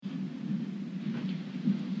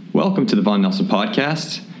Welcome to the Vaughan Nelson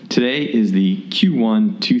Podcast. Today is the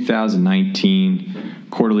Q1 2019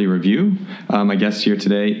 quarterly review. My guest here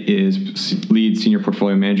today is lead senior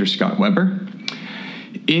portfolio manager Scott Weber.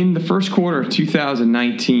 In the first quarter of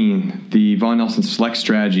 2019, the Vaughan Nelson Select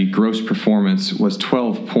Strategy gross performance was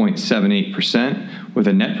 12.78% with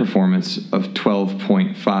a net performance of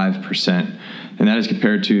 12.5%. And that is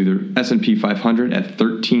compared to the S&P 500 at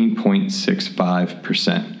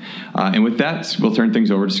 13.65%. And with that, we'll turn things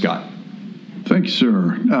over to Scott. Thank you,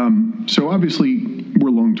 sir. So obviously, we're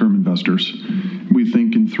long-term investors. We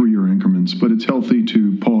think in 3-year increments, but it's healthy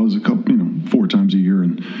to pause a couple, 4 times a year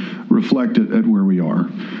and reflect at where we are.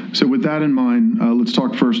 So with that in mind, let's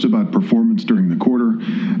talk first about performance during the quarter.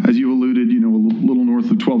 As you alluded, a little north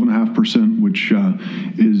of 12.5%, which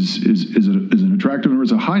is an attractive number.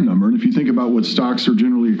 It's a high number, and if you think about what stocks are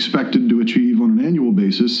generally expected to achieve on an annual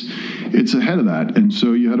basis, it's ahead of that. And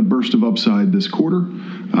so you had a burst of upside this quarter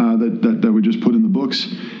that we just put in the books.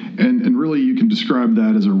 And really, you can describe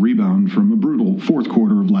that as a rebound from a brutal fourth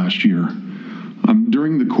quarter of last year.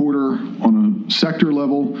 During the quarter, on a sector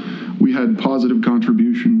level, we had positive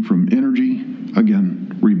contribution from energy,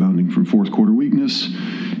 again, rebounding from fourth quarter weakness.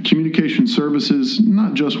 Communication services,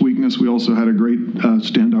 not just weakness, we also had a great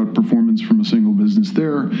standout performance from a single business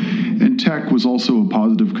there. And tech was also a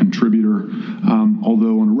positive contributor,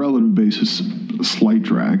 although on a relative basis, a slight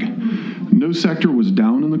drag. No sector was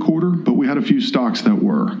down in the quarter, but we had a few stocks that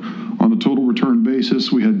were. On a total return basis,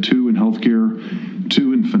 we had 2 in healthcare,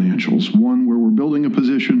 2 in financials. One where we're building a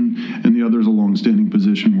position, and the other is a long-standing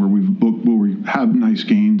position where we have nice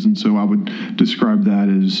gains, and so I would describe that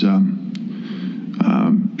as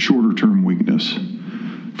shorter-term weakness.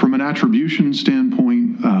 From an attribution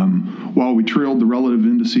standpoint, while we trailed the relative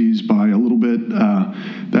indices by a little bit,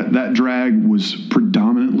 that drag was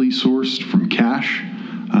predominantly sourced from cash.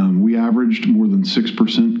 We averaged more than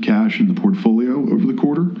 6% cash in the portfolio over the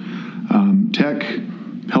quarter. Tech,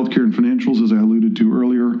 healthcare, and financials, as I alluded to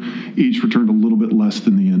earlier, each returned a little bit less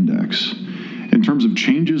than the index. In terms of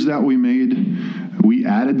changes that we made, we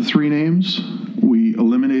added 3 names. We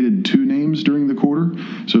eliminated 2 names during the quarter,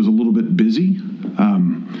 so it was a little bit busy.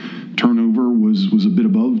 Turnover was a bit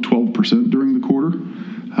above 12% during the quarter.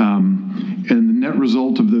 And the net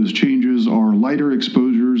result of those changes are lighter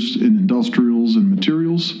exposures in industrials and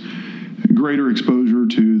materials, greater exposure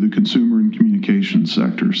to the consumer and communication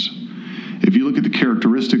sectors. If you look at the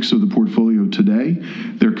characteristics of the portfolio today,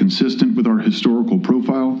 they're consistent with our historical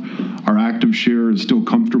profile. Our active share is still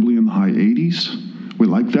comfortably in the high 80s. We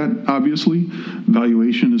like that, obviously.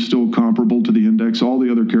 Valuation is still comparable to the index. All the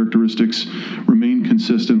other characteristics remain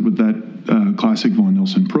consistent with that classic Vaughan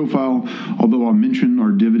Nelson profile, although I'll mention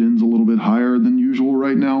our dividends a little bit higher than usual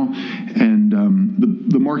right now, and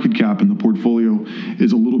the market cap in the portfolio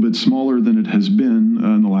is a little bit smaller than it has been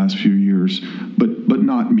in the last few years, but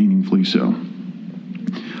not meaningfully so.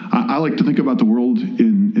 I like to think about the world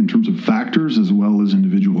in terms of factors as well as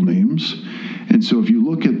individual names, and so if you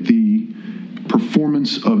look at the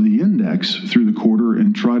performance of the index through the quarter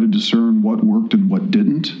and try to discern what worked and what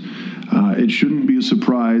didn't, it shouldn't be a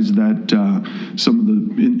surprise that some of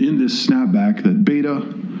in this snapback, that beta,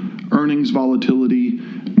 earnings volatility,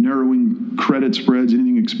 narrowing credit spreads,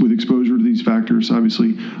 anything with exposure to these factors,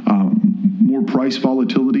 obviously, more price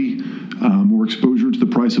volatility, more exposure to the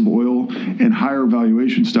price of oil, and higher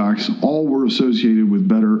valuation stocks all were associated with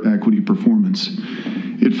better equity performance.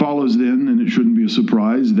 It follows then, and it shouldn't be a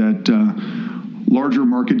surprise, that larger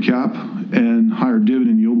market cap and higher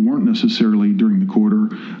dividend yield weren't necessarily during the quarter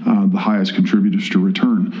the highest contributors to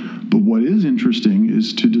return. But what is interesting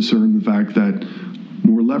is to discern the fact that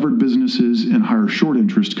more levered businesses and higher short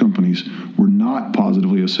interest companies were not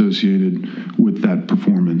positively associated with that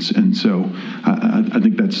performance. And so I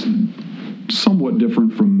think that's somewhat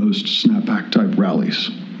different from most snapback type rallies.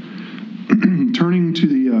 Turning to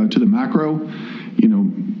the macro,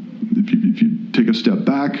 if you take a step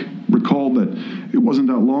back, recall that it wasn't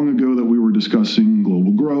that long ago that we were discussing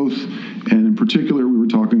global growth, and in particular, we were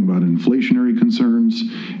talking about inflationary concerns,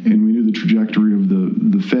 and we knew the trajectory of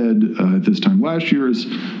the Fed at this time last year is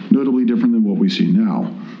notably different than what we see now.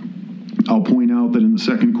 I'll point out that in the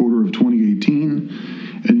second quarter of 2018,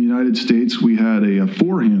 in the United States, we had a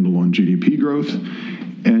 4 handle on GDP growth,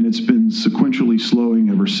 and it's been sequentially slowing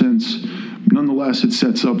ever since. Nonetheless, it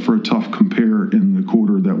sets up for a tough compare in the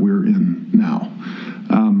quarter that we're in now.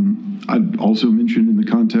 I'd also mention in the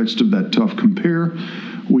context of that tough compare,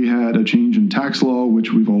 we had a change in tax law,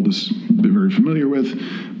 which we've all just been very familiar with,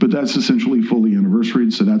 but that's essentially fully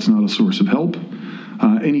anniversaried, so that's not a source of help.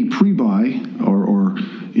 Any pre-buy or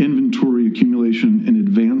inventory accumulation in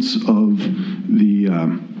advance of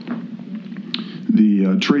the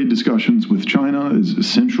The trade discussions with China is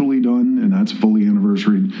essentially done, and that's fully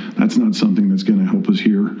anniversaried. That's not something that's going to help us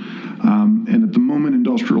here. And at the moment,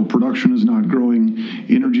 industrial production is not growing.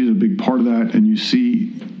 Energy is a big part of that, and you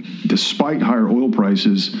see, despite higher oil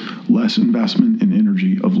prices, less investment in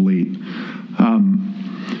energy of late.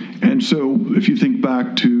 And so if you think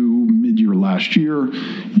back to mid-year last year,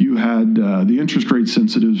 you had the interest rate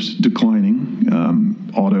sensitives declining,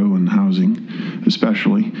 auto and housing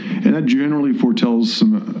especially, and that generally foretells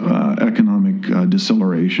some economic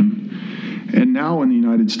deceleration. And now in the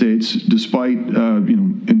United States, despite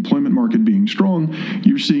employment market being strong,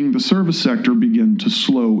 you're seeing the service sector begin to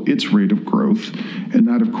slow its rate of growth, and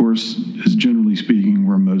that, of course, is generally speaking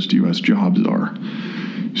where most U.S. jobs are.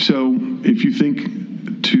 So if you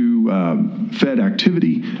think to Fed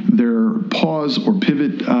activity, their pause or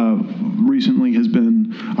pivot recently has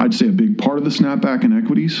been, I'd say, a big part of the snapback in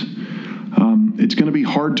equities. It's going to be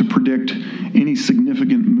hard to predict any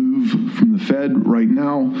significant move from the Fed right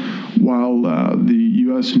now while the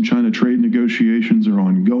U.S. and China trade negotiations are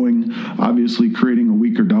ongoing. Obviously, creating a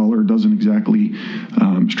weaker dollar doesn't exactly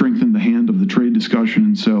strengthen the hand of the trade discussion,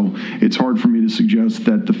 and so it's hard for me to suggest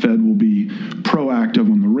that the Fed will be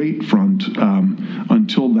proactive on the rate front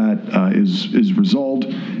until that is resolved.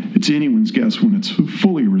 It's anyone's guess when it's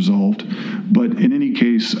fully resolved, but in any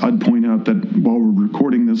case, I'd point out that while we're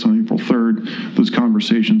recording this on April 3rd, those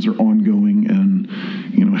conversations are ongoing, and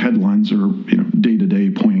headlines are day to day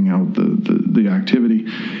pointing out the activity.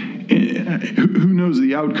 Who knows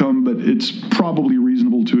the outcome, but it's probably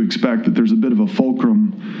reasonable to expect that there's a bit of a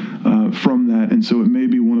fulcrum from that, and so it may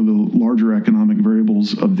be one of the larger economic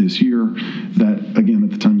variables of this year that, again,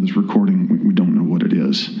 at the time of this recording, we don't know what it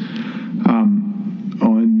is.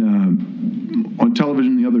 On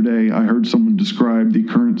television the other day, I heard someone describe the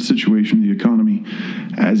current situation of the economy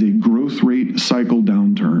as a growth rate cycle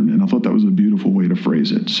downturn, and I thought that was a beautiful way to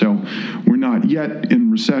phrase it. So we're not yet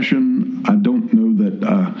in recession. I don't know that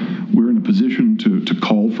we're in a position to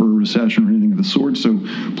call for a recession or anything of the sort, so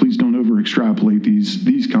please don't over-extrapolate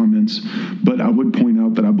these comments, but I would point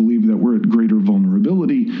out that I believe that we're at greater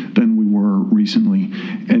vulnerability than we were recently,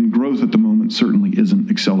 and growth at the moment certainly isn't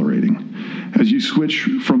accelerating. As you switch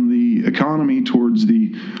from the economy towards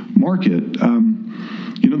the market,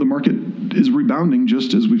 the market is rebounding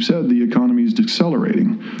just as we've said the economy is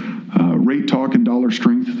decelerating. Rate talk and dollar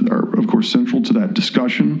strength are, of course, central to that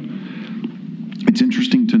discussion. It's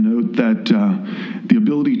interesting to note that the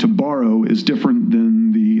ability to borrow is different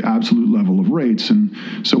than the absolute level of rates. And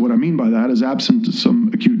so what I mean by that is, absent some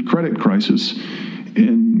acute credit crisis,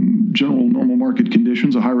 in general normal market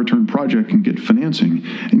conditions, a high return project can get financing.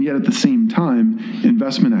 And yet at the same time,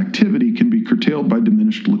 investment activity can be curtailed by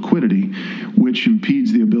diminished liquidity, which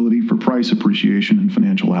impedes the ability for price appreciation in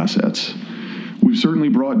financial assets. We've certainly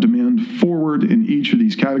brought demand forward in each of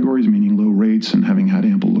these categories, meaning low rates and having had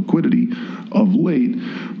ample liquidity of late.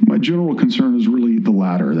 My general concern is really the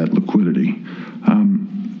latter, that liquidity.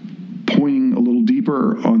 Pointing a little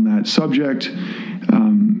deeper on that subject,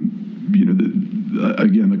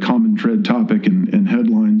 again, a common thread topic in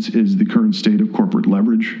headlines is the current state of corporate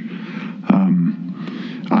leverage.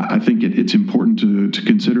 I think it's important to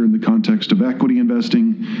consider in the context of equity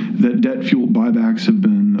investing that debt-fueled buybacks have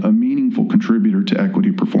been a meaningful contributor to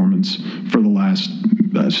equity performance for the last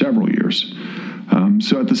several years.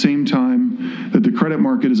 So at the same time that the credit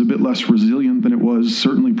market is a bit less resilient than it was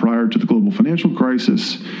certainly prior to the global financial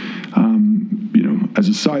crisis, as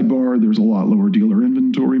a sidebar, there's a lot lower dealer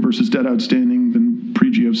inventory versus debt outstanding than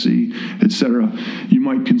pre-GFC, et cetera. You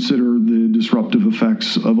might consider the disruptive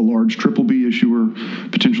effects of a large BBB issuer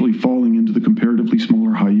potentially falling into the comparatively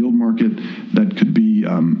smaller high-yield market. That could be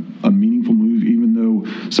a meaningful move, even though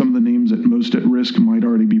some of the names at most at risk might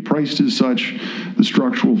already be priced as such. The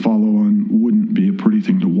structural follow-on wouldn't be a pretty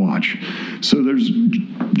thing to watch. So there's,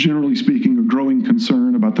 generally speaking, a growing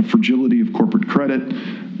concern about the fragility of corporate credit.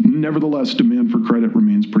 Nevertheless, demand for credit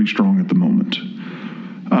remains pretty strong at the moment.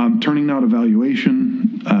 Turning now to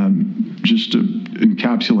valuation, just to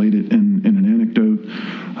encapsulate it in an anecdote,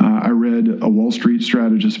 I read a Wall Street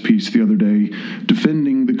strategist piece the other day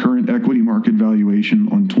defending the current equity market valuation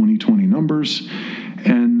on 2020 numbers.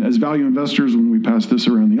 And as value investors, when we passed this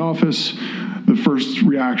around the office, the first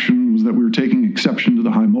reaction was that we were taking exception to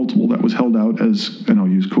the high multiple that was held out as, and I'll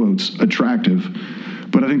use quotes, attractive.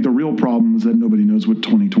 But I think the real problem is that nobody knows what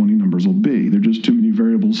 2020 numbers will be. There are just too many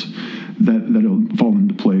variables that'll fall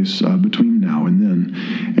into place between now and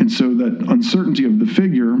then. And so that uncertainty of the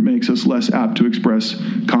figure makes us less apt to express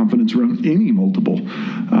confidence around any multiple,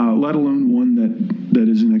 let alone one that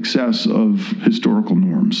is in excess of historical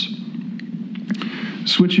norms.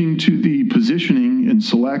 Switching to the positioning in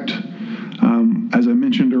Select, As I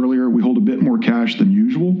mentioned earlier, we hold a bit more cash than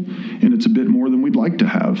usual, and it's a bit more than we'd like to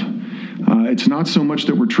have. It's not so much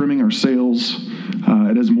that we're trimming our sails.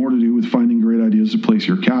 It has more to do with finding great ideas to place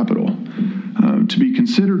your capital. To be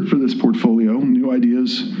considered for this portfolio, new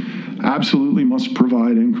ideas absolutely must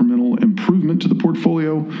provide incremental improvement to the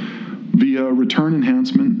portfolio via return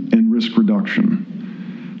enhancement and risk reduction.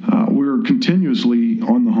 We're continuously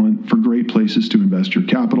on the hunt for great places to invest your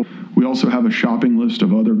capital. We also have a shopping list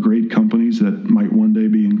of other great companies that might one day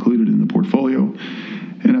be included in the portfolio.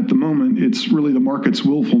 And at the moment, it's really the market's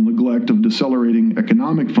willful neglect of decelerating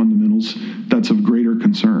economic fundamentals that's of greater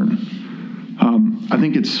concern. I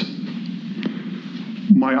think it's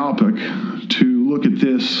myopic to look at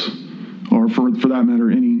this, or for that matter,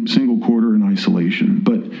 any single quarter in isolation.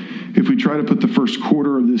 But if we try to put the first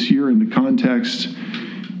quarter of this year into context,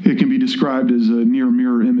 it can be described as a near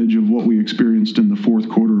mirror image of what we experienced in the fourth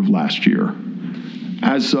quarter of last year.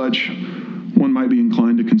 As such, one might be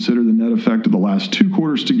inclined to consider the net effect of the last two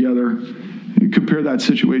quarters together and compare that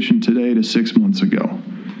situation today to 6 months ago.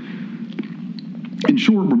 In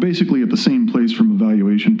short, we're basically at the same place from a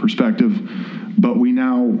valuation perspective, but we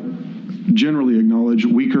now generally acknowledge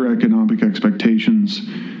weaker economic expectations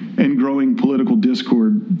and growing political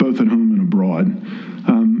discord both at home and abroad.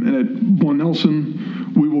 And at Vaughan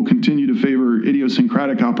Nelson, we will continue to favor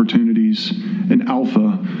idiosyncratic opportunities and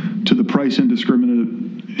alpha to the price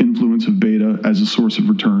indiscriminate influence of beta as a source of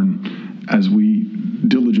return as we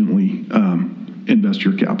diligently invest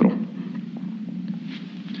your capital.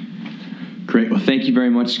 Great. Well, thank you very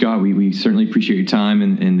much, Scott. We certainly appreciate your time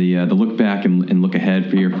and the look back and look ahead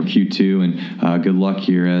for Q2. And good luck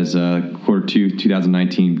here as quarter 2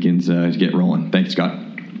 2019 begins to get rolling. Thanks, Scott.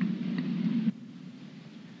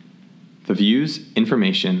 The views,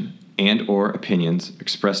 information, and or opinions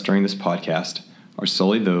expressed during this podcast are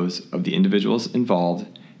solely those of the individuals involved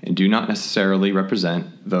and do not necessarily represent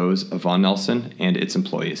those of Vaughan Nelson and its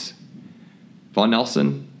employees. Vaughan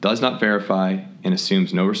Nelson does not verify and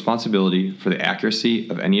assumes no responsibility for the accuracy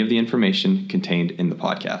of any of the information contained in the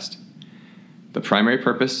podcast. The primary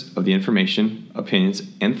purpose of the information, opinions,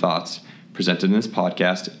 and thoughts presented in this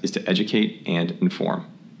podcast is to educate and inform.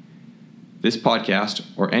 This podcast,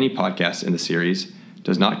 or any podcast in the series,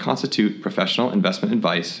 does not constitute professional investment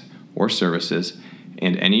advice or services,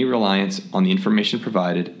 and any reliance on the information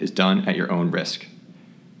provided is done at your own risk.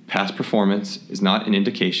 Past performance is not an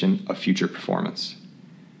indication of future performance.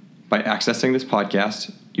 By accessing this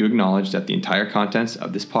podcast, you acknowledge that the entire contents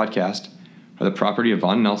of this podcast are the property of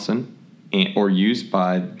Vaughan Nelson or used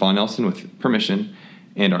by Vaughan Nelson with permission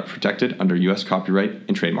and are protected under U.S. copyright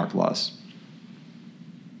and trademark laws.